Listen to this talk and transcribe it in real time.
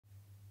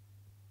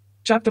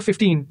Chapter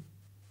 15.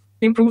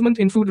 Improvement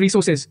in food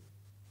resources.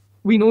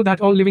 We know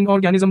that all living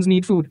organisms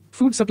need food.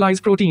 Food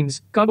supplies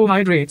proteins,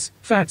 carbohydrates,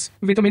 fats,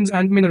 vitamins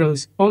and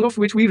minerals, all of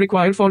which we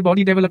require for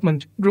body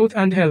development, growth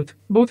and health.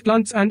 Both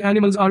plants and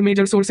animals are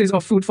major sources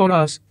of food for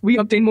us. We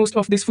obtain most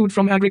of this food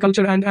from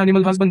agriculture and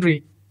animal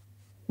husbandry.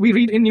 We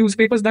read in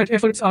newspapers that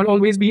efforts are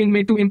always being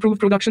made to improve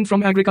production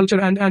from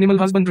agriculture and animal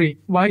husbandry.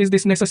 Why is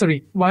this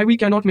necessary? Why we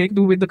cannot make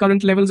do with the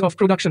current levels of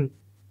production?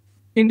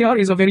 India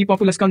is a very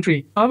populous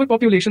country. Our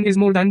population is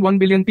more than 1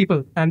 billion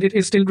people, and it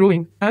is still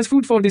growing. As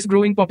food for this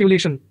growing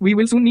population, we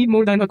will soon need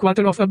more than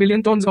 250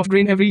 million tons of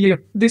grain every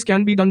year. This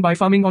can be done by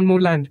farming on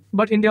more land,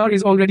 but India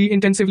is already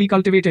intensively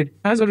cultivated.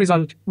 As a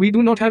result, we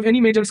do not have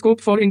any major scope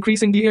for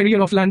increasing the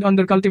area of land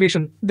under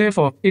cultivation.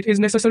 Therefore, it is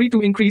necessary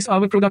to increase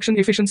our production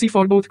efficiency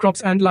for both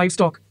crops and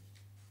livestock.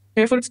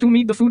 Efforts to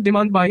meet the food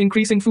demand by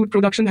increasing food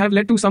production have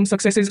led to some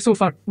successes so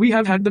far. We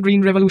have had the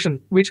Green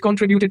Revolution, which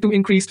contributed to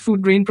increased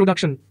food grain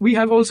production. We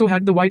have also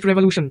had the White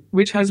Revolution,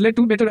 which has led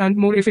to better and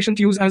more efficient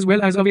use as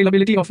well as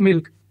availability of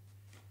milk.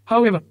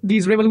 However,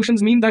 these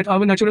revolutions mean that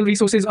our natural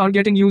resources are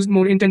getting used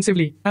more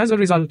intensively. As a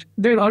result,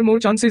 there are more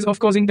chances of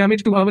causing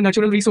damage to our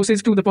natural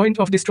resources to the point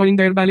of destroying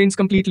their balance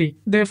completely.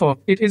 Therefore,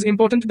 it is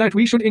important that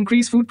we should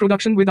increase food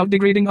production without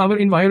degrading our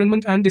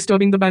environment and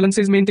disturbing the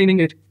balances maintaining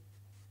it.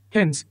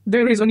 Hence,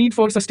 there is a need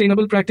for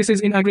sustainable practices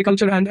in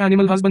agriculture and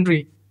animal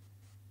husbandry.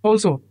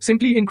 Also,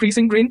 simply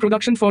increasing grain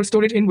production for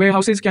storage in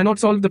warehouses cannot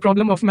solve the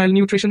problem of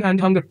malnutrition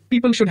and hunger.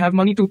 People should have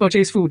money to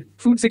purchase food.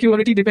 Food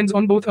security depends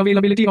on both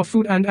availability of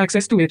food and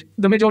access to it.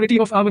 The majority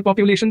of our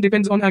population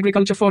depends on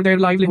agriculture for their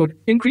livelihood.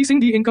 Increasing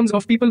the incomes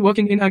of people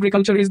working in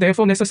agriculture is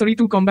therefore necessary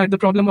to combat the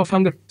problem of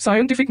hunger.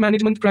 Scientific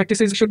management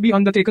practices should be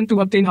undertaken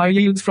to obtain high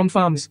yields from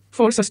farms.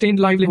 For sustained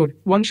livelihood,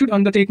 one should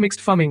undertake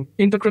mixed farming,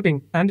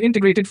 intercropping, and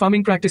integrated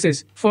farming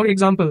practices. For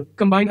example,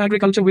 combine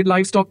agriculture with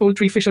livestock,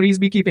 poultry, fisheries,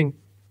 beekeeping.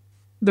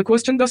 The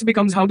question thus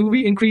becomes, how do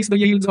we increase the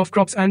yields of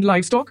crops and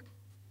livestock?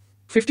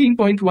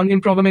 15.1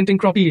 Improvement in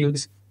crop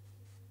yields.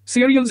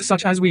 Cereals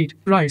such as wheat,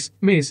 rice,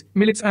 maize,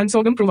 millets and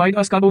sorghum provide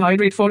us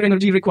carbohydrate for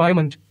energy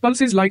requirement.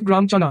 Pulses like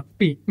gram chana,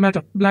 pea,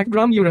 matta, black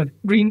gram urad,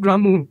 green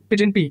gram moong,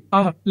 pigeon pea,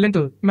 aha,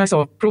 lentil,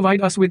 masaur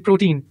provide us with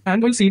protein.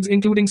 And oilseeds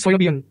including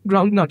soybean,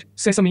 groundnut,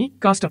 sesame,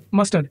 castor,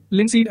 mustard,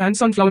 linseed and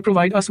sunflower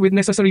provide us with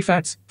necessary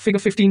fats. Figure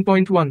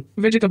 15.1.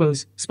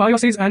 Vegetables,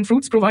 spices and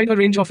fruits provide a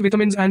range of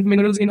vitamins and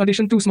minerals in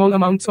addition to small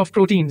amounts of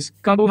proteins,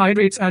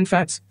 carbohydrates and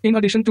fats. In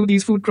addition to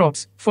these food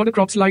crops, fodder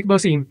crops like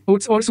berseem,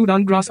 oats or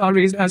Sudan grass are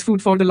raised as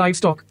food for the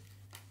livestock.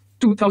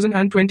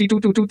 2022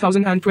 to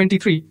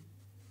 2023.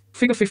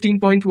 Figure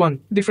 15.1.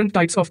 Different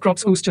types of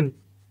crops. Question.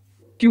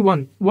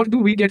 Q1. What do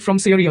we get from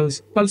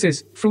cereals,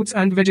 pulses, fruits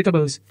and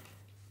vegetables?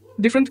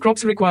 Different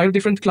crops require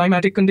different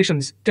climatic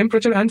conditions,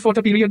 temperature and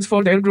photoperiods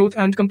for their growth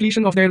and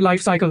completion of their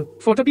life cycle.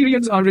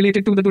 Photoperiods are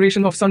related to the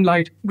duration of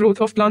sunlight. Growth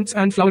of plants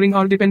and flowering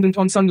are dependent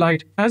on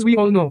sunlight. As we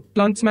all know,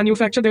 plants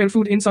manufacture their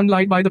food in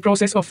sunlight by the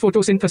process of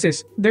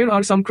photosynthesis. There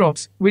are some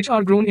crops, which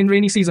are grown in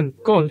rainy season,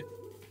 called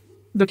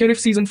the Kharif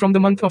season from the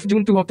month of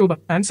June to October,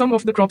 and some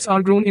of the crops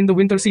are grown in the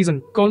winter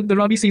season, called the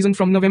Rabi season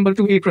from November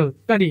to April.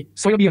 Paddy,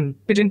 soybean,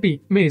 pigeon pea,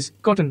 maize,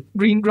 cotton,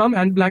 green gram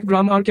and black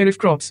gram are Kharif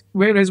crops,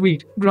 whereas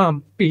wheat,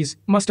 gram, peas,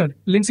 mustard,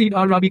 linseed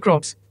are Rabi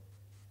crops.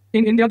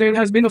 In India there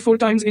has been a 4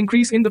 times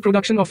increase in the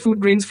production of food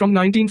grains from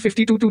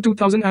 1952 to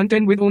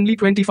 2010 with only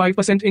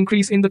 25%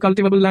 increase in the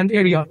cultivable land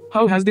area.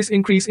 How has this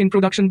increase in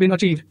production been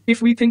achieved?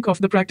 If we think of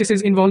the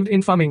practices involved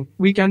in farming,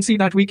 we can see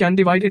that we can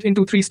divide it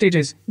into 3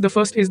 stages. The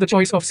first is the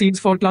choice of seeds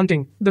for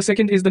planting. The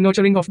second is the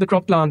nurturing of the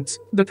crop plants.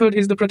 The third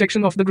is the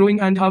protection of the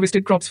growing and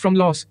harvested crops from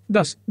loss.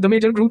 Thus, the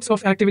major groups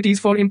of activities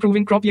for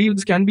improving crop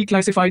yields can be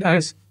classified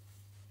as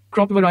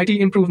crop variety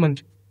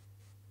improvement,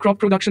 crop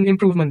production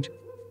improvement,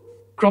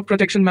 crop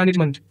protection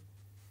management.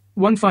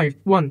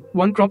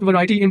 1.5.1 Crop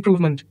variety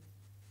improvement.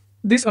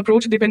 This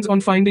approach depends on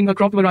finding a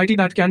crop variety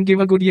that can give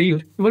a good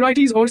yield.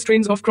 Varieties or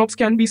strains of crops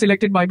can be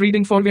selected by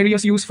breeding for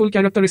various useful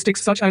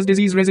characteristics such as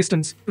disease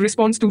resistance,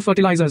 response to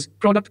fertilizers,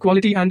 product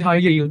quality and high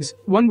yields.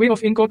 One way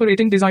of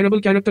incorporating desirable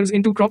characters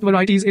into crop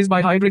varieties is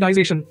by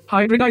hybridization.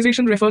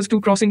 Hybridization refers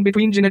to crossing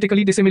between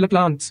genetically dissimilar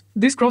plants.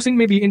 This crossing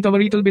may be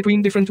intervarietal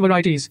between different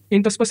varieties,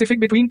 interspecific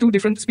between 2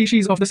 different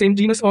species of the same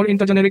genus or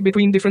intergeneric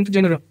between different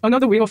genera.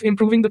 Another way of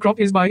improving the crop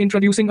is by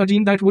introducing a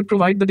gene that would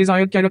provide the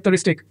desired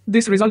characteristic.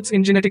 This results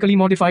in genetically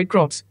modified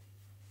crops.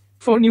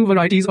 For new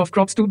varieties of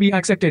crops to be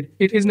accepted,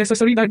 it is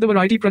necessary that the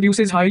variety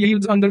produces high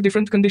yields under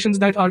different conditions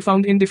that are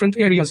found in different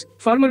areas.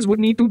 Farmers would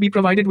need to be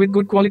provided with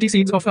good quality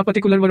seeds of a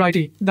particular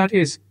variety. That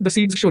is, the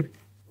seeds should.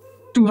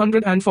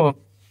 204.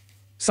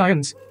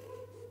 Science.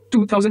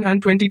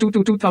 2022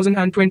 to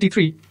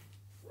 2023.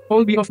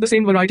 All be of the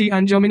same variety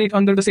and germinate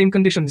under the same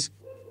conditions.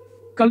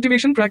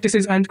 Cultivation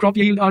practices and crop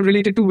yield are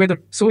related to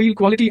weather, soil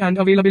quality and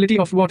availability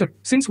of water.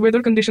 Since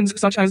weather conditions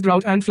such as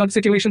drought and flood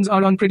situations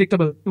are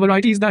unpredictable,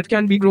 varieties that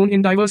can be grown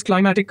in diverse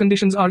climatic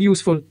conditions are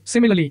useful.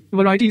 Similarly,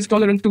 varieties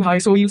tolerant to high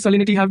soil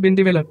salinity have been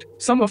developed.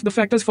 Some of the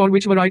factors for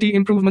which variety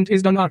improvement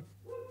is done are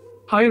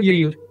higher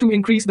yield, to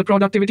increase the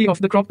productivity of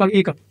the crop per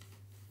acre.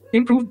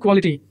 Improved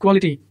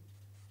quality.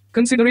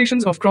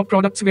 Considerations of crop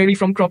products vary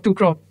from crop to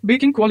crop.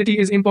 Baking quality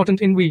is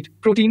important in wheat,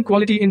 protein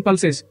quality in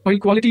pulses, oil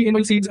quality in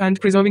oilseeds, and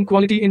preserving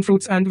quality in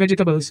fruits and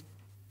vegetables.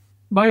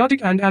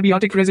 Biotic and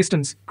abiotic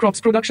resistance.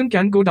 Crops production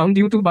can go down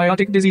due to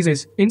biotic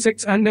diseases,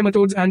 insects and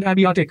nematodes, and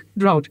abiotic,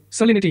 drought,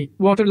 salinity,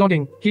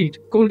 waterlogging, heat,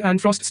 cold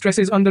and frost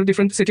stresses under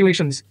different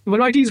situations.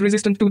 Varieties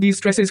resistant to these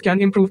stresses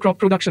can improve crop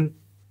production.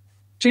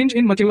 Change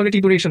in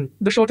maturity duration.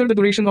 The shorter the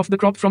duration of the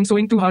crop from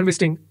sowing to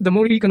harvesting, the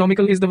more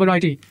economical is the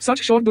variety. Such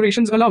short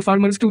durations allow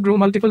farmers to grow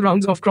multiple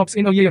rounds of crops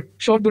in a year.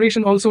 Short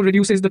duration also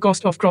reduces the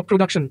cost of crop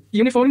production.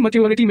 Uniform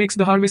maturity makes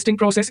the harvesting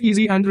process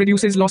easy and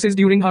reduces losses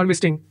during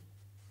harvesting.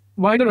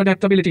 Wider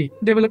adaptability.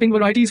 Developing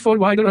varieties for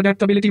wider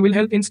adaptability will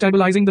help in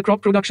stabilizing the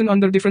crop production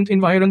under different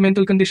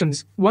environmental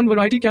conditions. One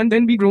variety can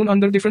then be grown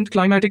under different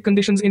climatic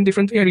conditions in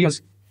different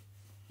areas.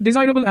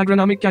 Desirable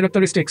agronomic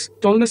characteristics.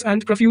 Tallness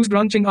and profuse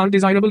branching are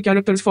desirable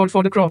characters for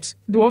fodder crops.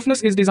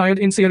 Dwarfness is desired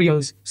in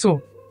cereals,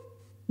 so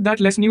that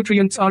less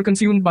nutrients are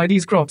consumed by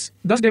these crops.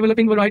 Thus,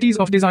 developing varieties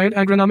of desired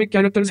agronomic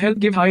characters help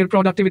give higher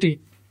productivity.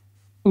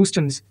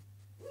 Questions.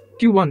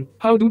 Q1.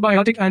 How do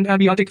biotic and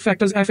abiotic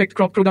factors affect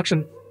crop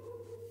production?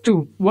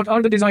 2. What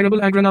are the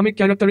desirable agronomic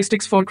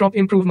characteristics for crop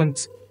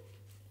improvements?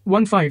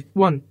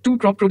 1.5.1.2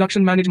 Crop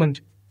production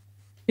management.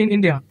 In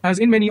India, as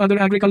in many other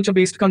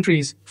agriculture-based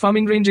countries,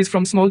 farming ranges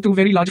from small to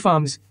very large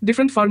farms.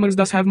 Different farmers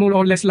thus have more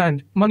or less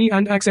land, money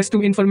and access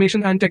to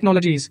information and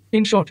technologies.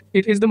 In short,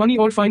 it is the money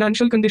or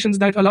financial conditions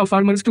that allow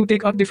farmers to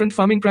take up different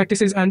farming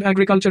practices and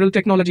agricultural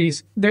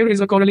technologies. There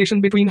is a correlation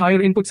between higher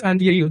inputs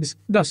and yields.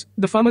 Thus,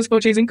 the farmer's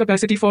purchasing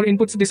capacity for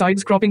inputs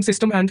decides cropping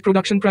system and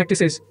production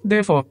practices.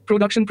 Therefore,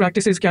 production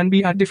practices can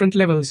be at different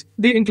levels.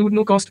 They include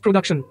no-cost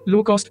production,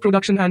 low-cost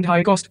production and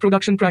high-cost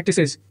production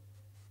practices.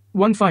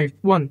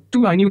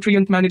 1.5.1.2 I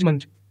Nutrient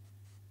management.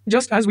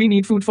 Just as we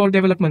need food for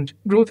development,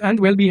 growth and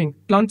well-being,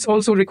 plants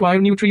also require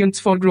nutrients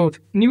for growth.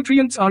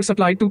 Nutrients are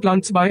supplied to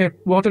plants by air,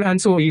 water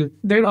and soil.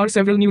 There are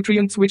several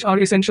nutrients which are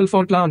essential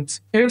for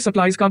plants. Air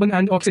supplies carbon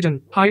and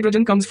oxygen,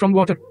 hydrogen comes from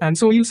water, and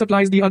soil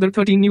supplies the other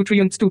 13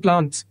 nutrients to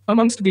plants.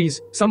 Amongst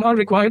these, some are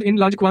required in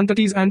large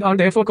quantities and are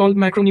therefore called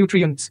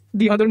macronutrients.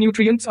 The other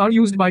nutrients are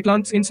used by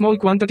plants in small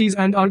quantities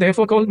and are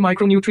therefore called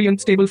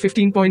micronutrients. Table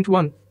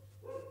 15.1.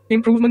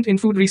 Improvement in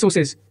food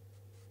resources.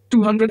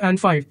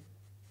 205.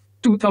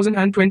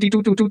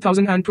 2022 to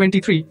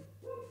 2023.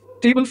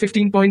 Table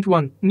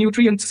 15.1.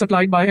 Nutrients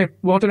supplied by air,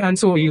 water and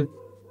soil.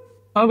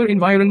 Our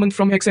environment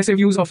from excessive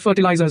use of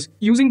fertilizers.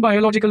 Using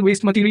biological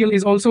waste material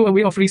is also a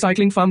way of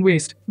recycling farm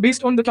waste.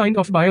 Based on the kind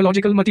of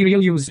biological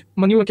material used,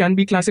 manure can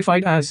be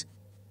classified as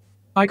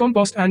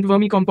I-compost and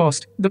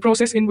vermicompost, the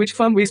process in which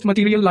farm waste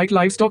material like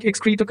livestock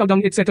excreta, cow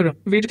dung, etc.,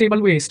 vegetable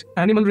waste,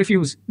 animal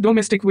refuse,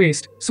 domestic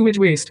waste, sewage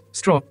waste,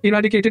 straw,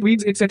 eradicated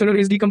weeds, etc.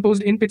 is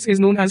decomposed in pits is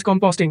known as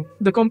composting.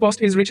 The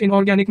compost is rich in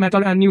organic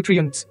matter and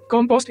nutrients.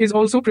 Compost is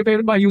also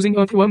prepared by using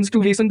earthworms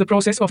to hasten the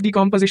process of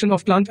decomposition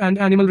of plant and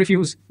animal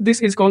refuse. This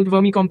is called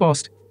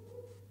vermicompost.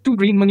 2.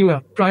 Green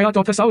manure. Prior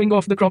to the sowing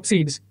of the crop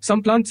seeds,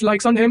 some plants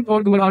like sun hemp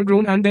or guar are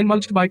grown and then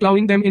mulched by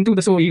plowing them into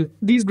the soil.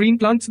 These green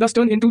plants thus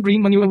turn into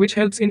green manure, which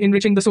helps in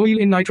enriching the soil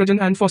in nitrogen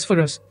and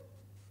phosphorus.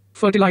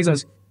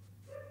 Fertilizers.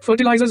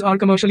 Fertilizers are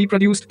commercially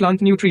produced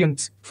plant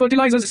nutrients.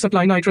 Fertilizers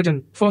supply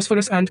nitrogen,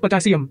 phosphorus and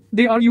potassium.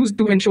 They are used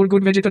to ensure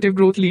good vegetative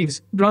growth,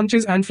 leaves,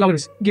 branches and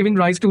flowers, giving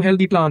rise to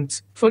healthy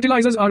plants.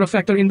 Fertilizers are a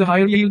factor in the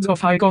higher yields of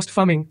high-cost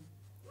farming.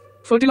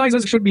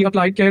 Fertilizers should be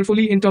applied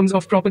carefully in terms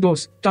of proper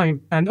dose,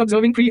 time, and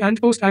observing pre-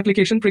 and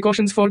post-application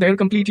precautions for their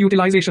complete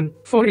utilization.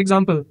 For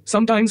example,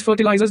 sometimes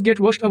fertilizers get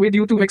washed away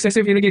due to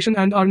excessive irrigation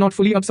and are not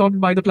fully absorbed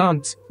by the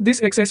plants.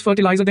 This excess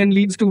fertilizer then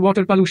leads to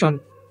water pollution.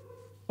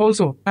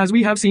 Also, as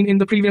we have seen in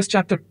the previous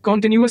chapter,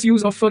 continuous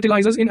use of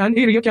fertilizers in an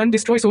area can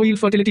destroy soil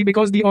fertility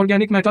because the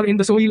organic matter in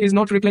the soil is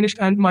not replenished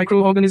and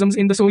microorganisms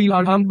in the soil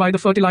are harmed by the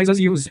fertilizers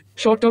used.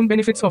 Short-term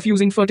benefits of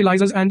using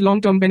fertilizers and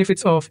long-term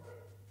benefits of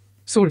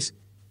source.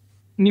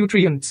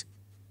 Nutrients.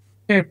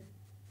 Air.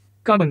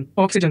 Carbon,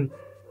 oxygen.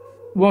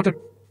 Water.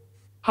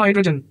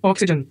 Hydrogen,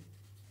 oxygen.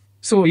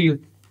 Soil.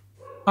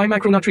 I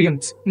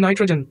macronutrients,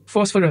 nitrogen,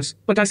 phosphorus,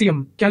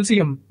 potassium,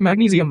 calcium,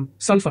 magnesium,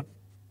 sulfur.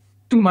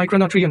 2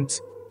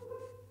 micronutrients.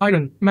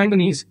 Iron,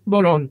 manganese,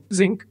 boron,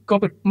 zinc,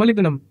 copper,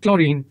 molybdenum,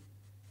 chlorine.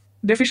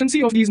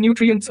 Deficiency of these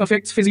nutrients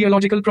affects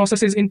physiological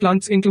processes in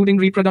plants including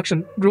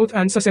reproduction, growth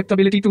and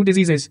susceptibility to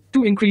diseases.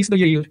 To increase the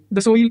yield,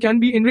 the soil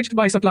can be enriched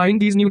by supplying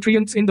these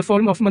nutrients in the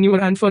form of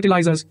manure and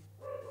fertilizers.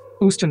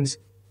 Questions.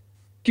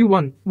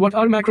 Q1. What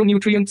are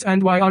macronutrients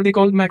and why are they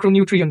called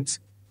macronutrients?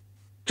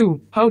 2.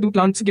 How do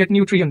plants get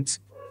nutrients?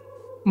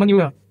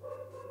 Manure.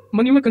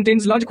 Manure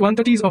contains large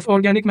quantities of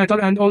organic matter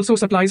and also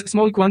supplies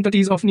small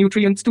quantities of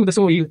nutrients to the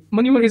soil.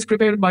 Manure is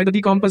prepared by the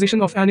decomposition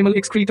of animal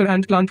excreta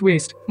and plant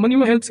waste.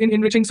 Manure helps in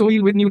enriching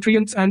soil with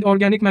nutrients and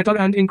organic matter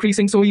and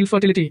increasing soil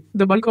fertility.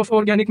 The bulk of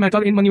organic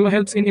matter in manure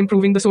helps in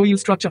improving the soil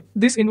structure.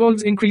 This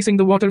involves increasing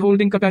the water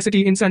holding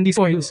capacity in sandy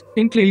soils.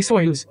 In clayey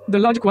soils, the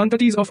large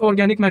quantities of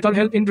organic matter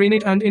help in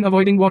drainage and in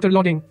avoiding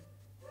waterlogging.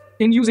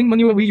 In using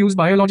manure, we use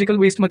biological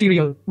waste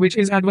material, which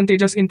is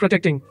advantageous in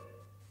protecting.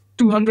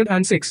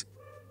 206.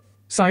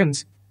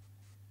 Science.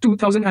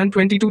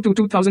 2022 to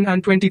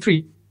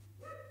 2023.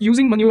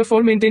 Using manure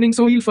for maintaining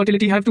soil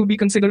fertility have to be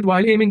considered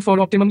while aiming for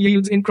optimum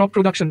yields in crop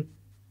production.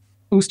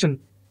 Houston.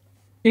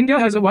 India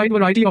has a wide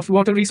variety of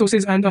water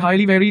resources and a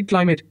highly varied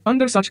climate.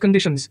 Under such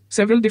conditions,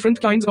 several different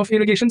kinds of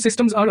irrigation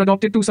systems are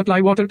adopted to supply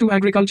water to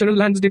agricultural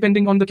lands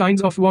depending on the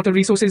kinds of water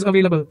resources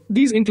available.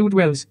 These include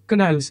wells,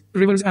 canals,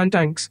 rivers and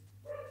tanks.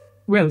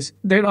 Wells.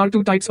 There are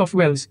two types of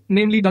wells,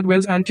 namely dug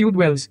wells and tube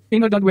wells.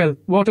 In a dug well,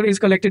 water is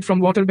collected from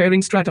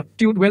water-bearing strata.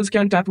 Tube wells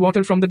can tap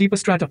water from the deeper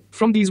strata.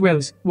 From these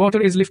wells, water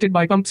is lifted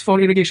by pumps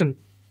for irrigation.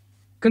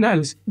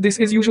 Canals. This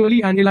is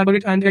usually an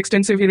elaborate and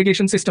extensive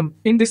irrigation system.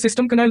 In this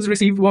system, canals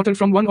receive water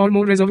from one or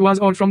more reservoirs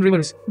or from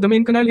rivers. The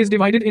main canal is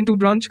divided into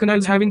branch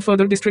canals having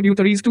further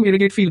distributaries to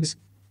irrigate fields.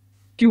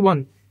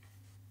 Q1.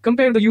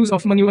 Compare the use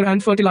of manure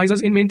and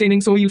fertilizers in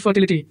maintaining soil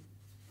fertility.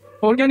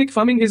 Organic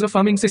farming is a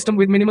farming system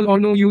with minimal or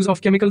no use of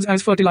chemicals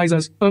as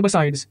fertilizers,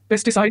 herbicides,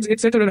 pesticides,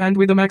 etc. and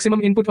with a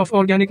maximum input of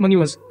organic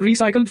manures,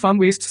 recycled farm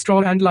waste, straw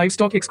and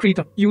livestock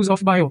excreta. Use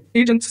of bio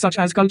agents such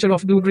as culture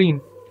of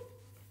blue-green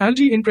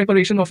algae in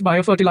preparation of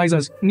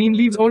biofertilizers, neem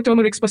leaves or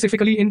turmeric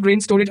specifically in grain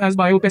storage as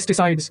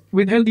biopesticides,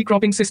 with healthy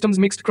cropping systems,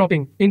 mixed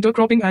cropping,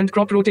 intercropping and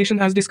crop rotation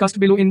as discussed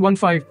below in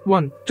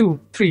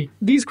 1.5.1.2.3.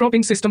 These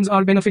cropping systems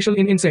are beneficial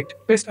in insect,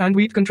 pest and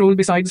weed control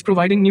besides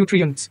providing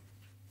nutrients.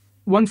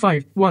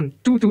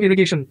 1.5.1.2.2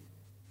 Irrigation.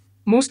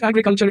 Most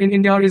agriculture in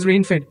India is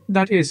rain-fed,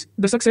 that is,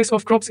 the success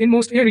of crops in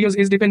most areas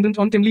is dependent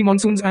on timely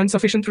monsoons and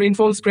sufficient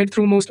rainfall spread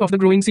through most of the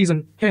growing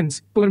season.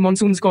 Hence, poor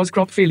monsoons cause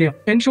crop failure.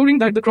 Ensuring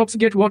that the crops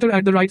get water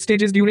at the right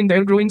stages during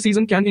their growing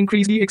season can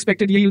increase the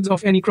expected yields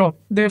of any crop.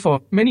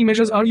 Therefore, many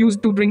measures are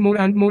used to bring more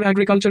and more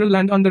agricultural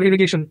land under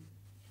irrigation.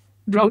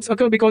 Droughts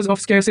occur because of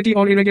scarcity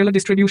or irregular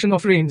distribution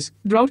of rains.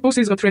 Drought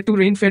poses a threat to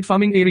rain-fed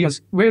farming areas,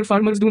 where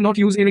farmers do not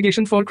use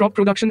irrigation for crop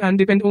production and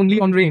depend only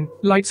on rain.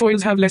 Light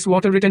soils have less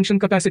water retention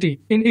capacity.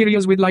 In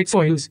areas with light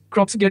soils,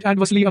 crops get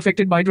adversely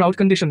affected by drought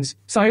conditions.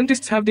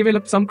 Scientists have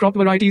developed some crop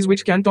varieties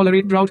which can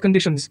tolerate drought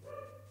conditions.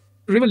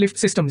 River lift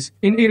systems.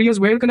 In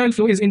areas where canal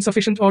flow is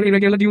insufficient or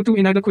irregular due to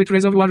inadequate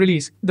reservoir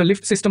release, the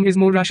lift system is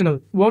more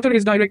rational. Water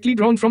is directly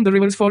drawn from the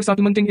rivers for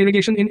supplementing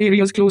irrigation in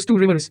areas close to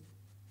rivers.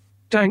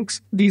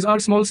 Tanks. These are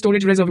small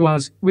storage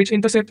reservoirs, which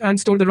intercept and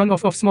store the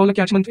runoff of smaller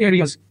catchment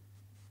areas.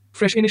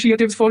 Fresh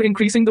initiatives for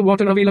increasing the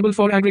water available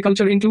for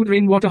agriculture include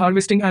rainwater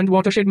harvesting and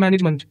watershed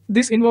management.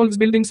 This involves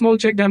building small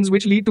check dams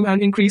which lead to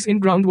an increase in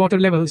groundwater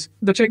levels.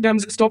 The check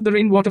dams stop the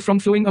rainwater from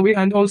flowing away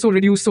and also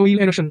reduce soil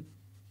erosion.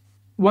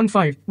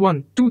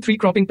 1.5.1.2.3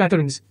 Cropping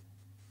patterns.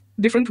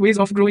 Different ways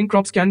of growing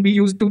crops can be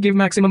used to give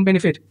maximum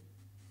benefit.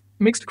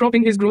 Mixed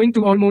cropping is growing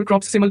two or more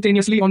crops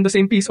simultaneously on the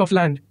same piece of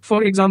land.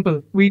 For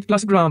example, wheat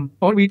plus gram,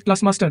 or wheat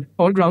plus mustard,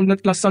 or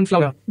groundnut plus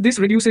sunflower. This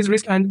reduces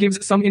risk and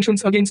gives some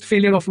insurance against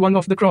failure of one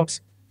of the crops.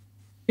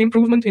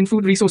 Improvement in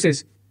food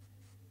resources.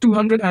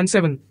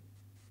 207.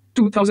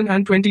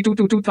 2022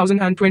 to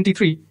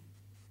 2023.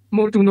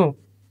 More to know.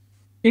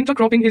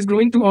 Intercropping is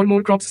growing two or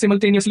more crops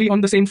simultaneously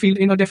on the same field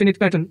in a definite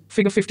pattern.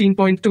 Figure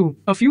 15.2.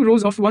 A few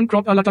rows of one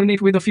crop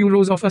alternate with a few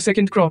rows of a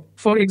second crop.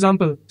 For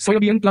example,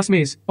 soybean plus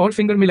maize, or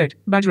finger millet,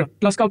 bajra,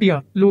 plus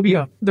cowpea,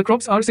 lobia. The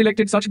crops are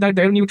selected such that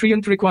their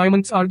nutrient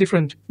requirements are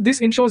different. This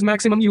ensures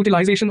maximum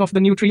utilization of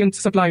the nutrients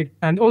supplied,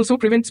 and also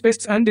prevents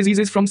pests and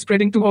diseases from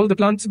spreading to all the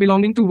plants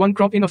belonging to one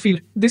crop in a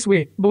field. This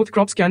way, both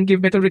crops can give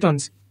better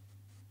returns.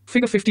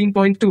 Figure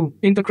 15.2.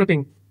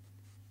 Intercropping.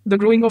 The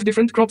growing of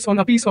different crops on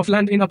a piece of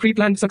land in a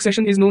pre-planned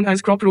succession is known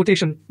as crop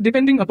rotation.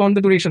 Depending upon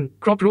the duration,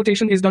 crop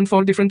rotation is done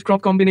for different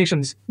crop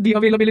combinations. The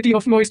availability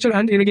of moisture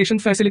and irrigation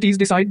facilities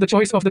decide the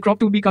choice of the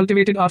crop to be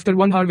cultivated after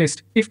one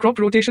harvest. If crop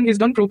rotation is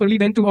done properly,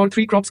 then 2 or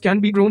 3 crops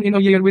can be grown in a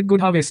year with good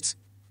harvests.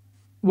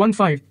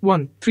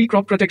 1.5.1.3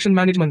 Crop protection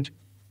management.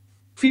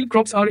 Field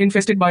crops are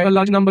infested by a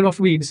large number of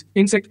weeds,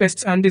 insect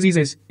pests and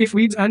diseases. If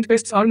weeds and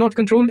pests are not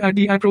controlled at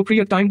the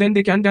appropriate time, then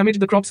they can damage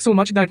the crops so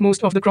much that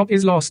most of the crop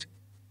is lost.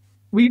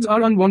 Weeds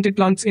are unwanted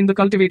plants in the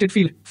cultivated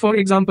field. For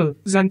example,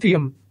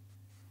 Xanthium.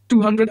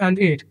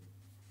 208.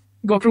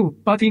 Gokru,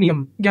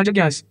 Parthenium,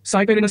 Gagagas,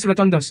 Cyperinus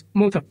rotundus,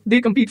 Motha.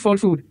 They compete for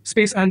food,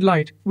 space and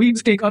light.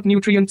 Weeds take up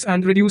nutrients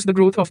and reduce the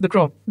growth of the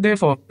crop.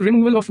 Therefore,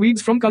 removal of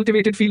weeds from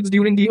cultivated fields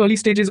during the early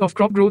stages of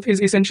crop growth is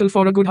essential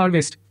for a good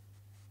harvest.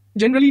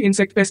 Generally,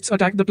 insect pests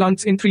attack the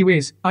plants in 3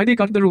 ways. They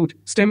cut the root,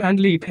 stem and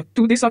leaf.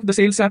 2. They suck the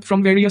sale sap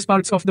from various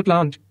parts of the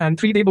plant. And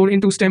 3. They bore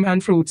into stem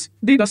and fruits.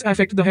 They thus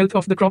affect the health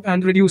of the crop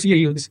and reduce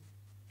yields.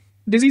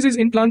 Diseases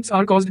in plants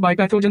are caused by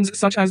pathogens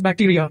such as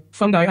bacteria,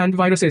 fungi and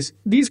viruses.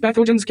 These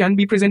pathogens can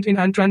be present in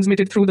and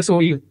transmitted through the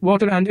soil,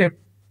 water and air.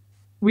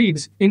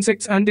 Weeds,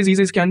 insects and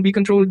diseases can be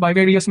controlled by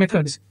various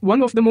methods.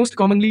 One of the most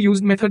commonly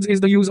used methods is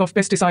the use of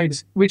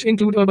pesticides, which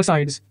include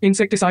herbicides,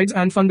 insecticides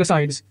and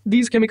fungicides.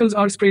 These chemicals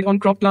are sprayed on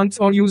crop plants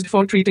or used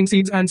for treating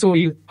seeds and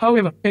soil.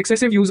 However,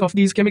 excessive use of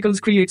these chemicals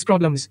creates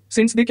problems,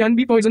 since they can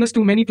be poisonous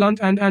to many plant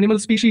and animal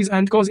species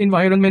and cause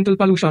environmental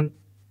pollution.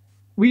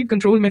 Weed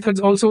control methods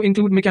also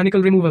include mechanical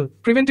removal.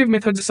 Preventive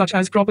methods such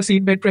as proper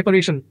seed bed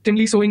preparation,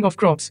 timely sowing of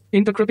crops,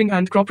 intercropping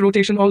and crop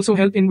rotation also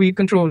help in weed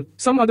control.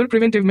 Some other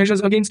preventive measures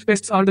against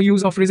pests are the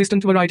use of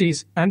resistant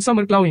varieties and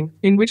summer plowing,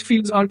 in which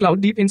fields are plowed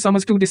deep in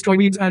summers to destroy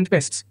weeds and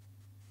pests.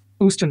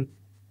 Houston.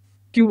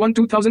 Q1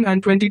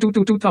 2022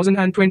 to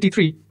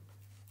 2023.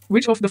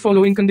 Which of the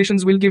following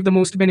conditions will give the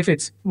most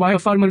benefits? Why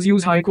farmers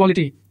use high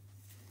quality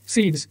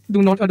seeds?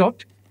 Do not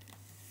adopt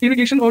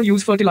irrigation or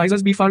use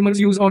fertilizers. B. Farmers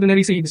use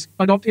ordinary seeds,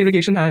 adopt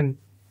irrigation. And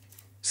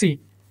C.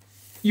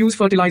 Use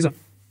fertilizer.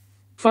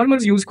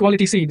 Farmers use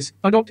quality seeds,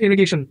 adopt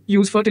irrigation,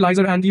 use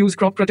fertilizer and use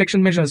crop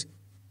protection measures.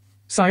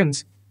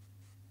 Science.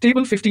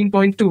 Table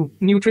 15.2.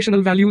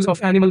 Nutritional values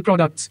of animal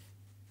products.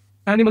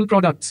 Animal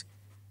products.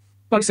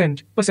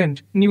 Percent,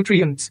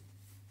 nutrients.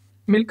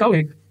 Milk cow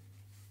egg.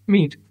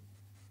 Meat.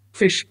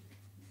 Fish.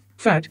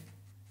 Fat.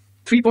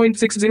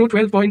 3.60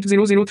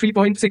 12.00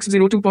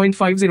 3.60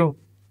 2.50.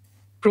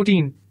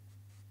 Protein.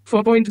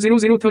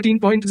 4.00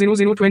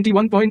 13.00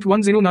 21.10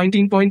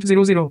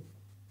 19.00.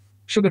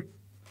 Sugar.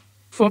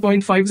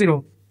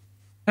 4.50.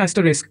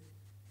 Asterisk.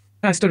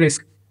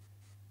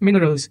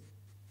 Minerals.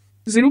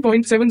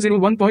 0.70 1.00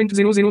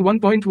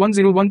 1.10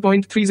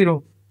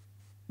 1.30.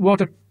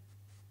 Water.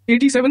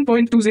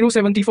 87.20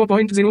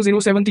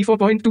 74.00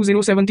 74.20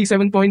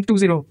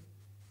 77.20.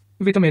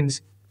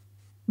 Vitamins.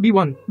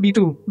 B1,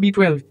 B2,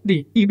 B12,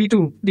 D, E,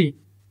 B2, D.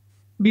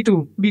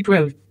 B2,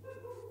 B12.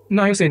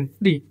 Niacin,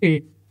 D,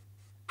 A.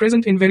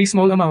 Present in very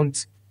small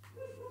amounts.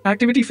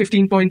 Activity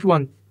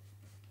 15.1.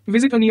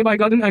 Visit a nearby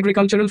garden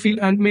agricultural field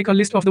and make a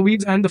list of the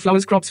weeds and the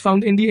flowers crops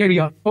found in the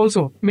area.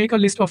 Also, make a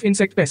list of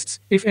insect pests,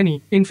 if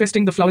any,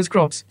 infesting the flowers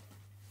crops.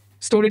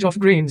 Storage of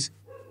grains.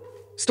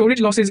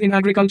 Storage losses in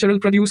agricultural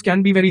produce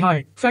can be very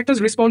high.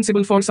 Factors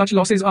responsible for such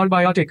losses are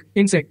biotic,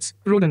 insects,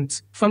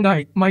 rodents,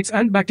 fungi, mites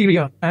and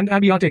bacteria, and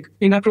abiotic,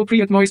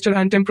 inappropriate moisture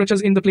and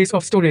temperatures in the place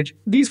of storage.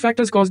 These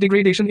factors cause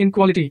degradation in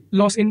quality,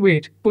 loss in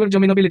weight, poor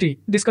germinability,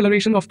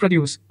 discoloration of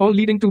produce, all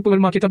leading to poor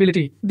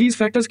marketability. These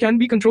factors can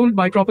be controlled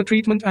by proper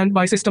treatment and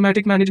by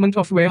systematic management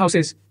of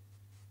warehouses.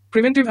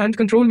 Preventive and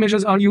control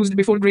measures are used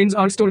before grains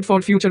are stored for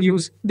future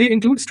use. They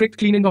include strict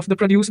cleaning of the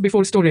produce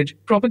before storage,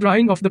 proper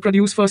drying of the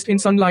produce first in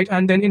sunlight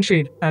and then in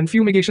shade, and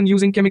fumigation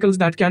using chemicals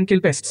that can kill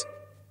pests.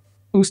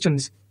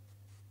 Questions.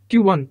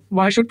 Q1.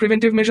 Why should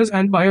preventive measures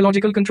and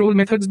biological control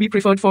methods be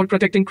preferred for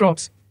protecting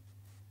crops?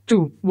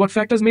 2. What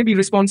factors may be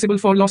responsible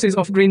for losses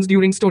of grains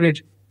during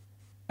storage?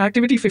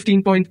 Activity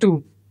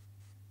 15.2.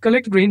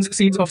 Collect grains,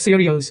 seeds of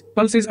cereals,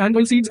 pulses and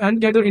oilseeds and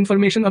gather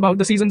information about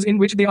the seasons in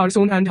which they are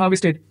sown and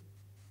harvested.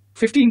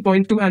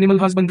 15.2 Animal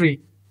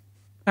husbandry.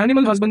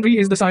 Animal husbandry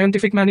is the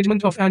scientific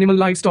management of animal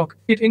livestock.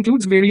 It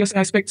includes various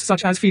aspects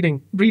such as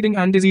feeding, breeding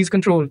and disease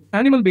control.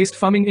 Animal-based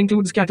farming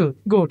includes cattle,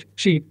 goat,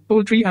 sheep,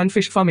 poultry and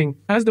fish farming.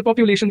 As the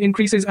population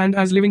increases and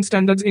as living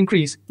standards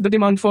increase, the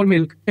demand for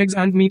milk, eggs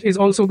and meat is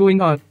also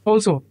going up.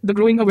 Also, the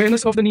growing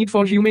awareness of the need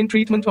for humane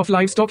treatment of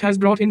livestock has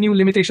brought in new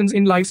limitations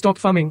in livestock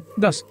farming.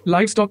 Thus,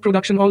 livestock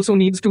production also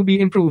needs to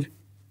be improved.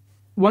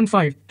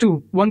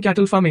 1.5.2.1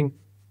 Cattle farming.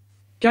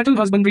 Cattle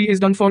husbandry is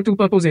done for two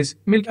purposes: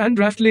 milk and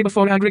draft labor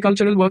for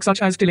agricultural work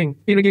such as tilling,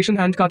 irrigation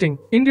and cutting.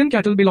 Indian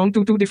cattle belong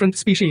to two different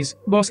species,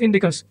 Bos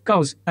indicus,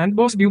 cows, and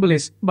Bos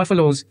bubalis,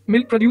 buffaloes.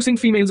 Milk-producing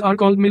females are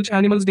called milch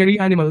animals, dairy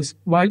animals,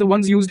 while the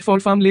ones used for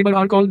farm labor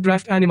are called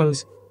draft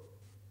animals.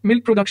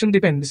 Milk production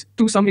depends,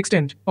 to some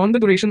extent, on the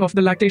duration of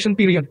the lactation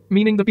period,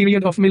 meaning the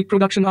period of milk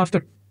production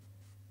after.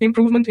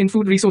 Improvement in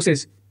food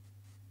resources.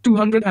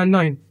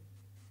 209.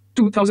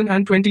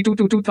 2022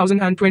 to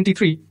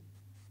 2023.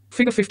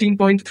 Figure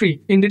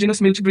 15.3.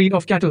 Indigenous milch breed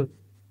of cattle.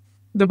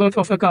 The birth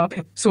of a calf,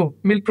 so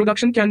milk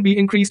production can be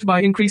increased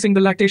by increasing the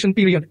lactation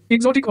period.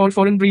 Exotic or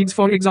foreign breeds,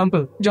 for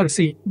example,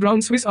 Jersey,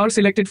 Brown Swiss, are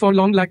selected for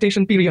long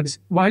lactation periods,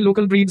 while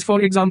local breeds,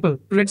 for example,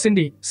 Red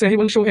Sindhi,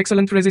 Sahiwal, show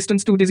excellent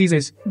resistance to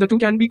diseases. The two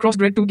can be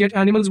crossbred to get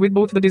animals with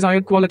both the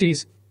desired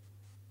qualities.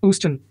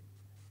 Question.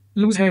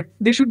 Loose hair.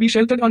 They should be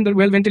sheltered under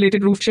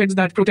well-ventilated roof sheds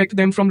that protect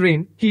them from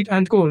rain, heat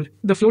and cold.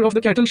 The floor of the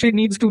cattle shed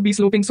needs to be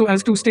sloping so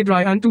as to stay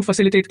dry and to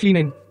facilitate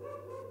cleaning.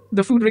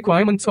 The food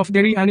requirements of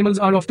dairy animals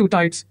are of two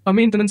types: a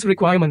maintenance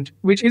requirement,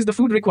 which is the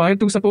food required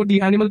to support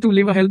the animal to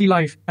live a healthy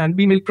life, and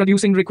B, milk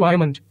producing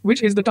requirement,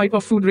 which is the type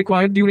of food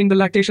required during the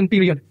lactation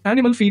period.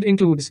 Animal feed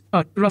includes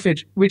A,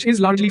 roughage, which is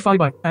largely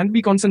fiber, and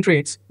B,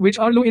 concentrates, which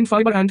are low in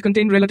fiber and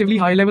contain relatively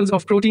high levels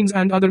of proteins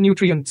and other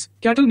nutrients.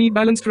 Cattle need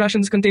balanced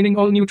rations containing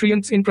all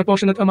nutrients in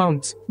proportionate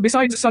amounts.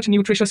 Besides such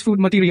nutritious food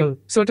material,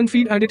 certain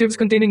feed additives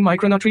containing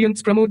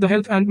micronutrients promote the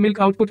health and milk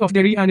output of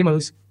dairy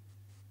animals.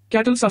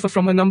 Cattle suffer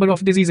from a number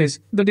of diseases.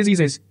 The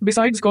diseases,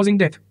 besides causing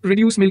death,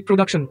 reduce milk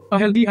production. A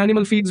healthy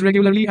animal feeds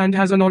regularly and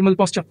has a normal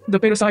posture. The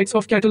parasites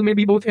of cattle may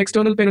be both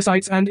external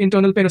parasites and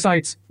internal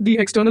parasites. The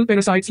external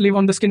parasites live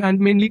on the skin and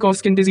mainly cause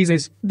skin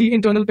diseases. The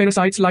internal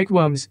parasites, like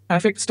worms,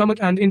 affect stomach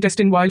and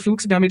intestine, while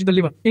flukes damage the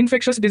liver.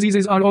 Infectious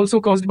diseases are also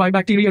caused by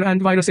bacteria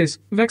and viruses.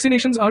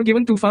 Vaccinations are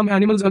given to farm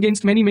animals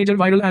against many major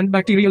viral and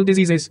bacterial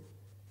diseases.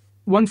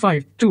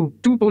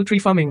 1.5.2. Poultry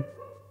farming.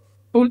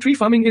 Poultry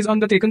farming is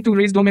undertaken to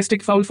raise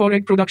domestic fowl for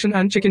egg production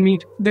and chicken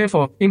meat.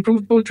 Therefore,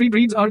 improved poultry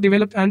breeds are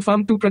developed and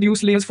farmed to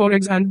produce layers for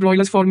eggs and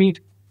broilers for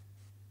meat.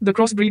 The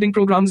crossbreeding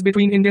programs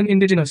between Indian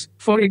indigenous,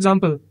 for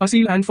example,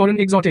 Asil, and foreign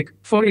exotic,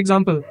 for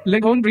example,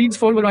 Leghorn breeds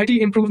for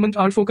variety improvement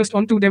are focused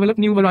on to develop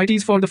new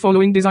varieties for the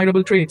following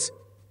desirable traits.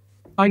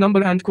 I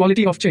number and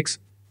quality of chicks.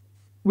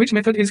 Which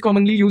method is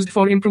commonly used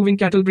for improving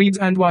cattle breeds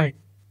and why?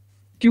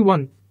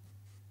 Q1.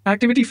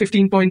 Activity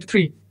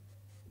 15.3.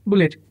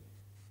 Bullet.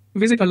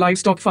 Visit a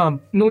livestock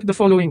farm. Note the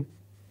following.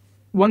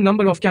 1.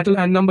 Number of cattle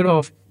and number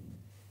of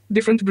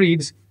different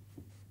breeds.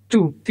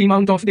 2. The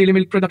amount of daily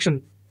milk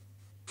production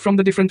from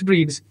the different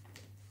breeds.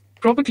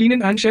 Proper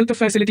cleaning and shelter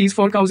facilities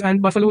for cows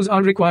and buffaloes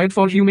are required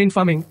for humane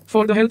farming,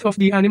 for the health of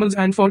the animals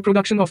and for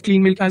production of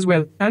clean milk as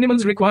well.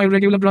 Animals require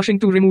regular brushing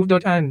to remove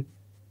dirt and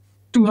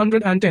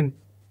 210.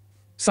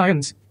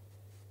 Science.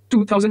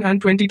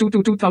 2022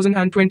 to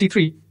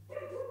 2023.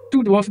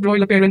 2. Dwarf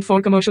broiler parent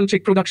for commercial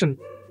chick production.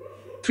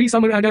 3.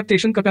 Summer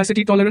adaptation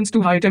capacity tolerance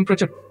to high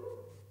temperature.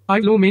 I.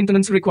 Low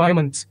maintenance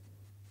requirements.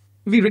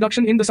 V.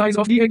 Reduction in the size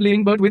of the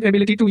egg-laying bird with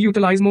ability to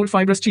utilize more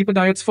fibrous cheaper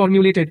diets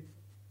formulated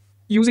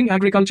using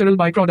agricultural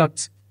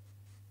byproducts.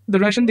 The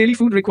ration daily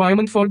food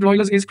requirement for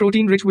broilers is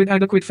protein-rich with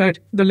adequate fat.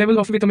 The level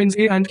of vitamins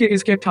A and K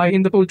is kept high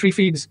in the poultry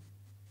feeds.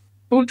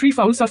 Poultry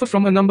fowl suffer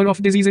from a number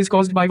of diseases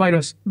caused by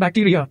virus,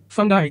 bacteria,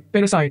 fungi,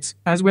 parasites,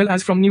 as well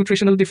as from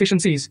nutritional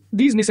deficiencies.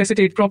 These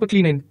necessitate proper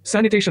cleaning,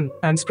 sanitation,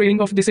 and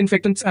spraying of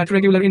disinfectants at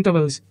regular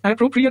intervals.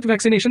 Appropriate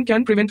vaccination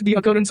can prevent the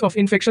occurrence of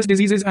infectious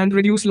diseases and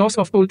reduce loss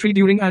of poultry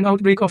during an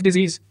outbreak of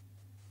disease.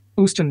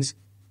 Questions.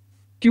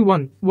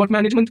 Q1. What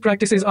management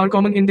practices are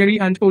common in dairy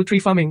and poultry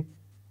farming?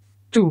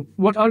 2.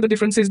 What are the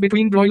differences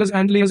between broilers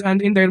and layers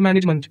and in their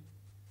management?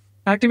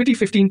 Activity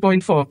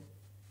 15.4.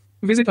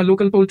 Visit a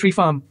local poultry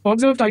farm.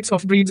 Observe types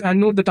of breeds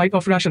and note the type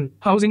of ration,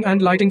 housing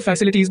and lighting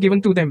facilities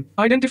given to them.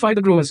 Identify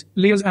the growers,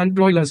 layers and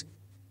broilers.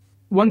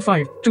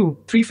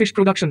 1.5.2.3 Fish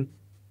production.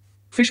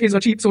 Fish is a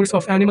cheap source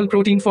of animal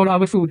protein for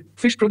our food.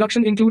 Fish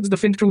production includes the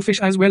fin true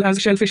fish as well as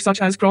shellfish such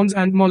as prawns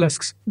and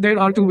mollusks. There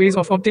are 2 ways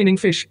of obtaining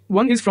fish.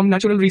 One is from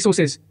natural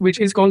resources, which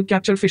is called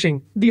capture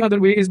fishing. The other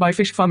way is by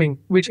fish farming,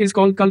 which is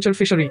called culture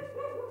fishery.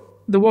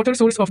 The water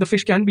source of the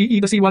fish can be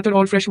either seawater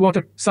or fresh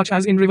water, such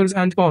as in rivers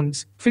and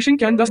ponds. Fishing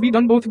can thus be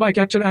done both by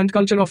capture and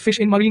culture of fish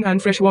in marine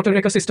and freshwater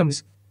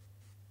ecosystems.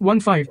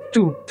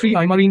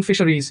 1.5.2.3 Marine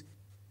fisheries.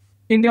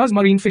 India's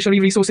marine fishery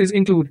resources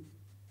include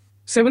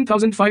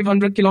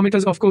 7,500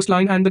 kilometers of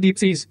coastline and the deep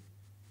seas.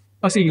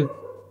 Asil.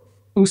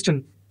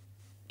 Houston.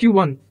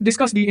 Q1.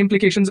 Discuss the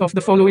implications of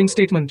the following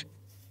statement.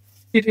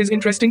 It is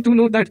interesting to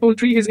note that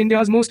poultry is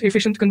India's most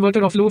efficient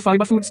converter of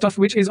low-fiber foodstuff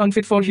which is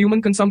unfit for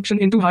human consumption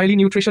into highly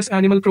nutritious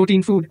animal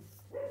protein food.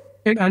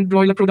 Egg and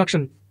broiler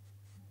production.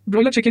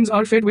 Broiler chickens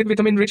are fed with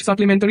vitamin-rich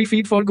supplementary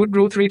feed for good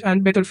growth rate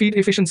and better feed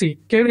efficiency.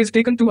 Care is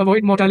taken to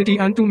avoid mortality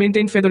and to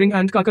maintain feathering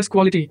and carcass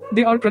quality.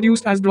 They are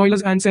produced as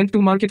broilers and sent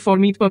to market for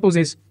meat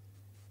purposes.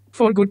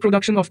 For good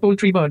production of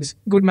poultry birds,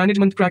 good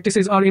management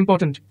practices are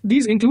important.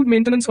 These include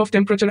maintenance of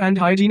temperature and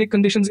hygienic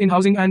conditions in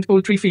housing and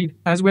poultry feed,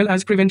 as well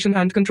as prevention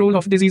and control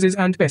of diseases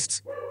and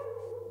pests.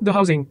 The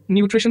housing,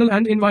 nutritional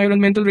and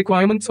environmental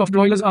requirements of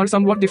broilers are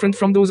somewhat different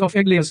from those of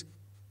egg layers.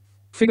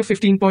 Figure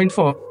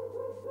 15.4.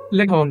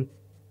 Leghorn.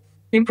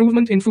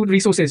 Improvement in food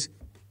resources.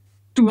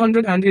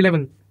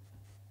 211.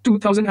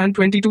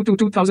 2022 to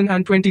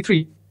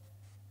 2023.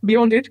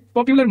 Beyond it,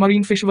 popular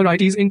marine fish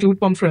varieties include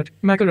pomfret,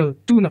 mackerel,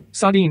 tuna,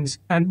 sardines,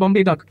 and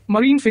Bombay duck.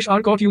 Marine fish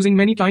are caught using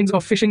many kinds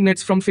of fishing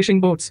nets from fishing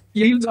boats.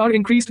 Yields are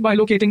increased by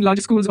locating large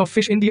schools of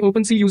fish in the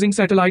open sea using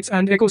satellites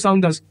and echo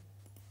sounders.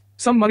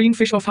 Some marine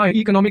fish of high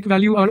economic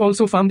value are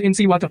also farmed in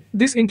seawater.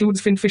 This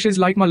includes fin fishes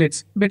like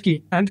mullets,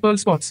 betki, and pearl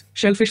spots,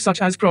 shellfish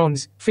such as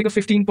prawns, figure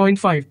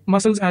 15.5,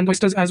 mussels and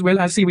oysters as well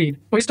as seaweed.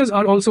 Oysters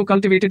are also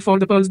cultivated for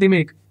the pearls they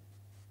make.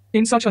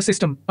 In such a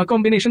system, a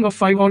combination of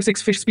 5 or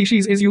 6 fish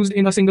species is used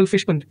in a single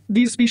fish pond.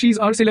 These species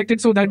are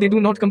selected so that they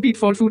do not compete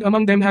for food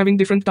among them having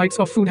different types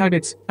of food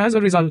habits. As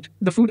a result,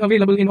 the food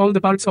available in all the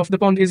parts of the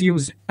pond is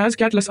used. As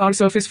catless are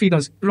surface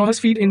feeders,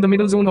 rohs feed in the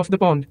middle zone of the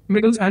pond,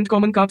 mriggles and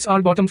common carps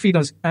are bottom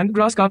feeders, and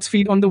grass carps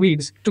feed on the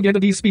weeds. Together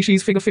these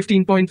species figure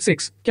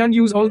 15.6 can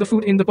use all the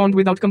food in the pond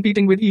without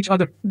competing with each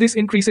other. This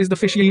increases the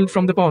fish yield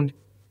from the pond.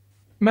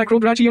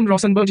 Macrobrachium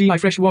rosenbergii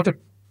freshwater.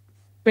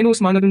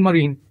 Penos manodon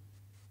marine.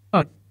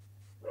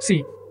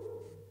 C.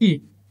 E.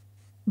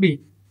 B.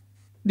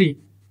 D.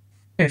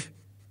 F.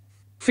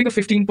 Figure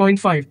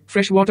 15.5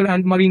 Freshwater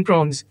and marine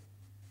prawns.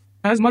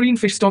 As marine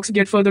fish stocks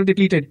get further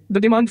depleted, the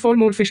demand for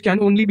more fish can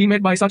only be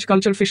met by such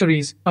culture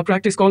fisheries, a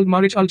practice called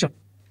mariculture.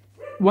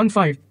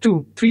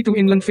 1.5.2.3 to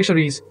inland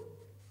fisheries.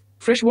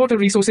 Freshwater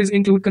resources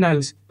include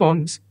canals,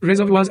 ponds,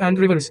 reservoirs and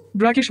rivers.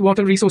 Brackish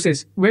water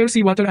resources, where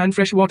seawater and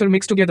freshwater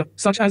mix together,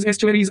 such as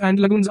estuaries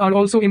and lagoons are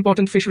also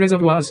important fish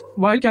reservoirs.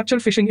 While capture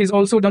fishing is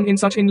also done in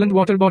such inland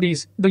water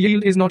bodies, the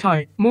yield is not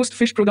high. Most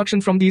fish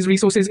production from these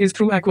resources is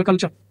through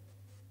aquaculture.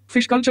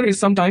 Fish culture is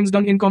sometimes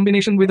done in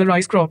combination with a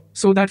rice crop,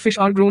 so that fish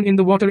are grown in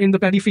the water in the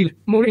paddy field.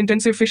 More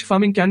intensive fish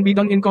farming can be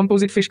done in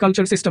composite fish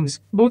culture systems.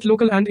 Both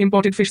local and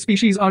imported fish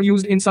species are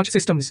used in such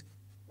systems.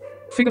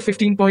 Figure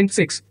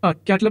 15.6. A.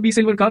 Catla B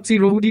silver carp C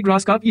rohu D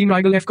grass carp E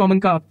mrigal F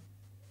common carp.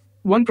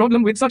 One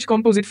problem with such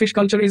composite fish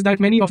culture is that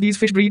many of these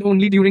fish breed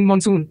only during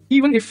monsoon.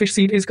 Even if fish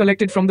seed is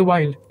collected from the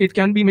wild, it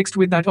can be mixed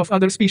with that of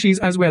other species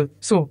as well.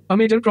 So, a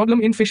major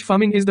problem in fish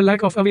farming is the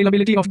lack of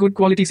availability of good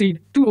quality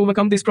seed. To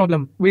overcome this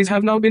problem, ways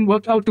have now been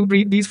worked out to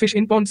breed these fish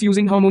in ponds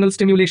using hormonal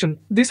stimulation.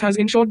 This has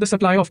ensured the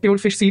supply of pure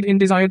fish seed in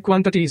desired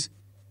quantities.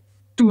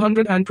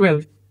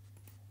 212.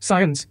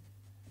 Science.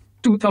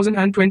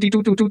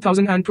 2022 to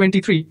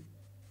 2023.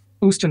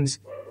 Questions.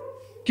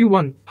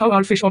 Q1. How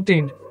are fish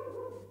obtained?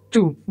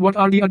 2. What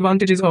are the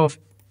advantages of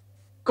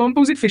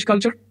composite fish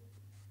culture?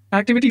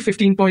 Activity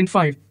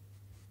 15.5.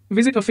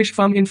 Visit a fish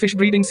farm in fish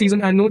breeding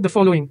season and note the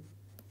following.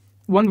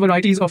 1.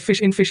 Varieties of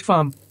fish in fish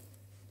farm.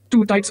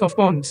 2. Types of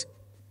ponds.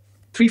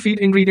 3. Feed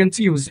ingredients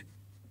used.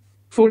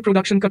 4.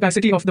 Production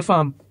capacity of the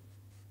farm.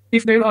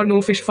 If there are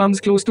no fish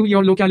farms close to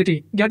your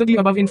locality, gather the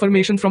above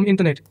information from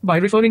internet by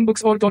referring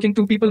books or talking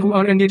to people who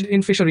are engaged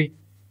in fishery.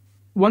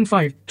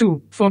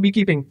 1.5.2. For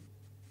beekeeping.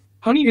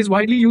 Honey is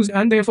widely used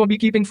and therefore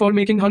beekeeping for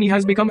making honey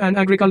has become an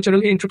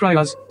agricultural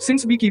enterprise.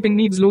 Since beekeeping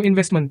needs low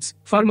investments,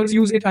 farmers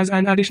use it as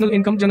an additional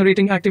income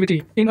generating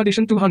activity. In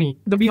addition to honey,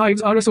 the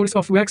beehives are a source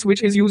of wax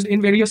which is used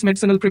in various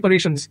medicinal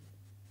preparations.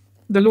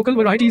 The local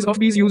varieties of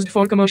bees used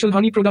for commercial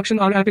honey production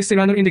are Apis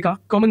cerana indica,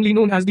 commonly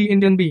known as the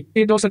Indian bee,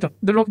 A. dorsata,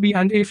 the rock bee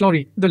and A.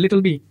 flori, the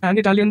little bee. An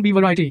Italian bee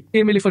variety,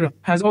 A. mellifera,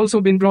 has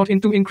also been brought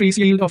in to increase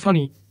yield of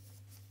honey.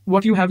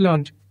 What you have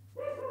learned.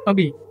 A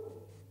bee.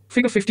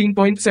 Figure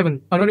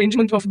 15.7. An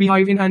arrangement of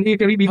beehive in an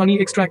apiary bee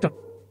honey extractor.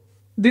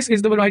 This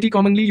is the variety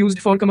commonly used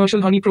for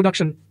commercial honey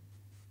production.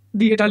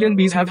 The Italian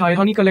bees have high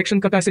honey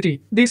collection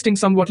capacity. They sting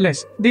somewhat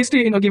less. They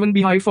stay in a given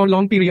beehive for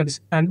long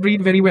periods and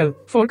breed very well.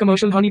 For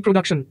commercial honey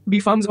production,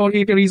 bee farms or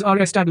apiaries are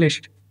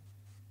established.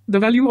 The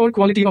value or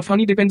quality of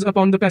honey depends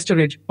upon the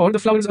pasturage or the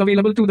flowers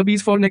available to the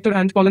bees for nectar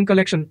and pollen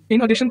collection.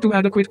 In addition to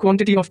adequate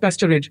quantity of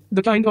pasturage,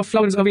 the kind of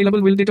flowers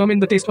available will determine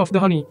the taste of the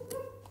honey.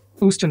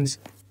 Questions.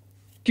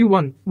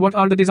 Q1. What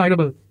are the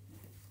desirable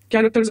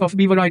characters of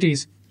bee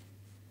varieties?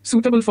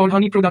 Suitable for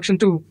honey production.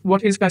 2.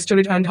 What is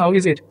pasturage and how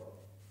is it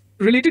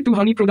related to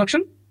honey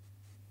production?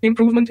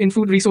 Improvement in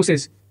food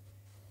resources.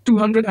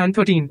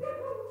 213.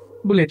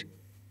 Bullet.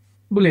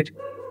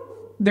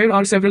 There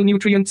are several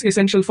nutrients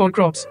essential for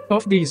crops.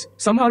 Of these,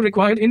 some are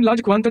required in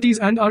large quantities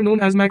and are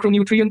known as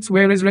macronutrients,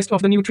 whereas rest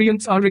of the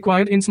nutrients are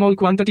required in small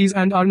quantities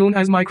and are known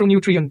as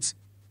micronutrients.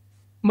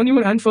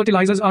 Manure and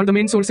fertilizers are the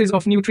main sources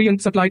of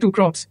nutrient supply to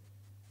crops.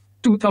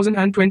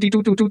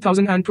 2022 to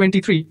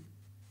 2023.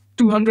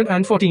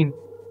 214.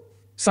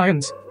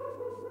 Science.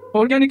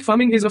 Organic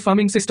farming is a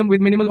farming system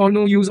with minimal or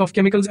no use of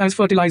chemicals as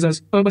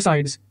fertilizers,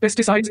 herbicides,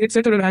 pesticides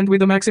etc. and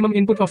with a maximum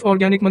input of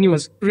organic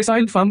manures,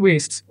 recycled farm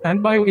wastes, and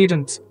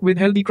bioagents, with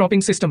healthy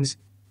cropping systems.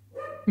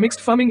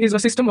 Mixed farming is a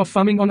system of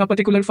farming on a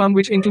particular farm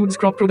which includes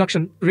crop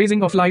production,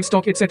 raising of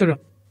livestock etc.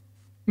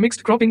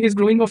 Mixed cropping is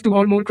growing of 2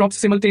 or more crops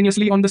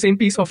simultaneously on the same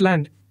piece of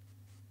land.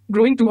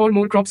 Growing 2 or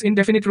more crops in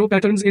definite row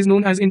patterns is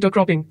known as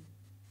intercropping.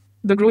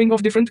 The growing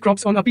of different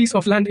crops on a piece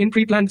of land in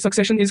pre-planned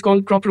succession is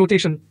called crop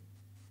rotation.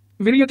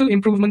 Varietal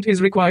improvement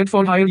is required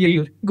for higher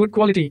yield, good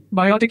quality,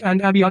 biotic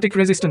and abiotic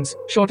resistance,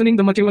 shortening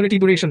the maturity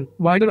duration,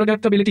 wider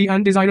adaptability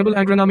and desirable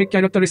agronomic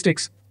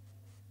characteristics.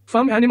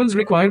 Farm animals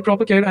require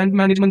proper care and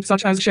management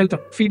such as shelter,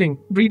 feeding,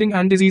 breeding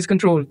and disease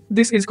control.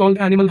 This is called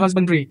animal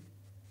husbandry.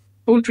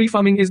 Poultry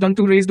farming is done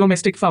to raise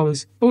domestic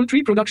fowls.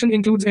 Poultry production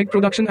includes egg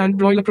production and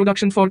broiler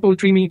production for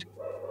poultry meat.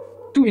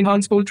 To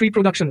enhance poultry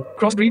production,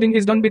 crossbreeding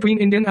is done between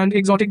Indian and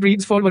exotic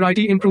breeds for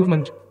variety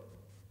improvement.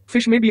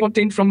 Fish may be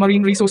obtained from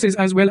marine resources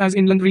as well as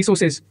inland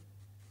resources.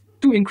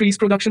 To increase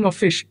production of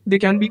fish, they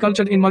can be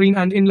cultured in marine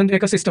and inland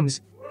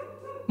ecosystems.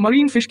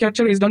 Marine fish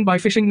capture is done by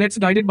fishing nets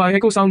guided by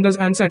echo sounders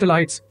and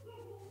satellites.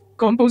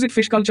 Composite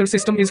fish culture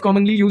system is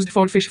commonly used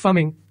for fish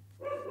farming.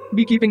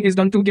 Beekeeping is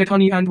done to get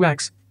honey and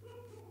wax.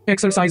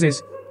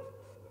 Exercises.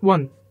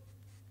 1,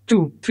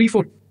 2, 3,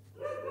 4.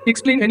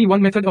 Explain any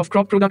one method of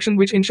crop production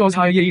which ensures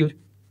high yield.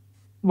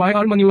 Why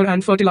are manure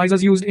and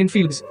fertilizers used in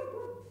fields?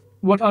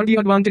 What are the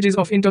advantages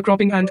of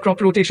intercropping and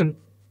crop rotation?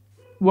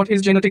 What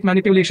is genetic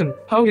manipulation?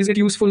 How is it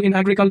useful in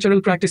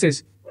agricultural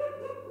practices?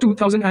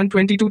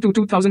 2022 to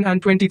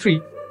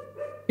 2023.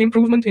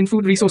 Improvement in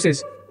food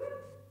resources.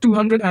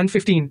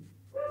 215.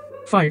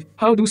 5.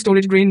 How do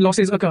storage grain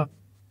losses occur?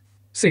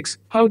 6.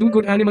 How do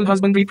good animal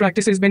husbandry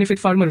practices benefit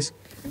farmers?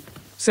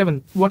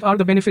 7. What are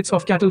the benefits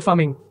of cattle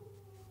farming?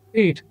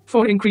 8.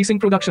 For increasing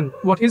production,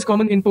 what is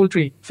common in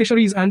poultry,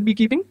 fisheries and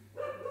beekeeping?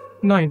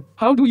 9.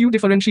 How do you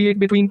differentiate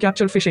between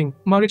capture fishing,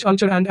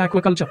 mariculture and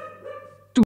aquaculture?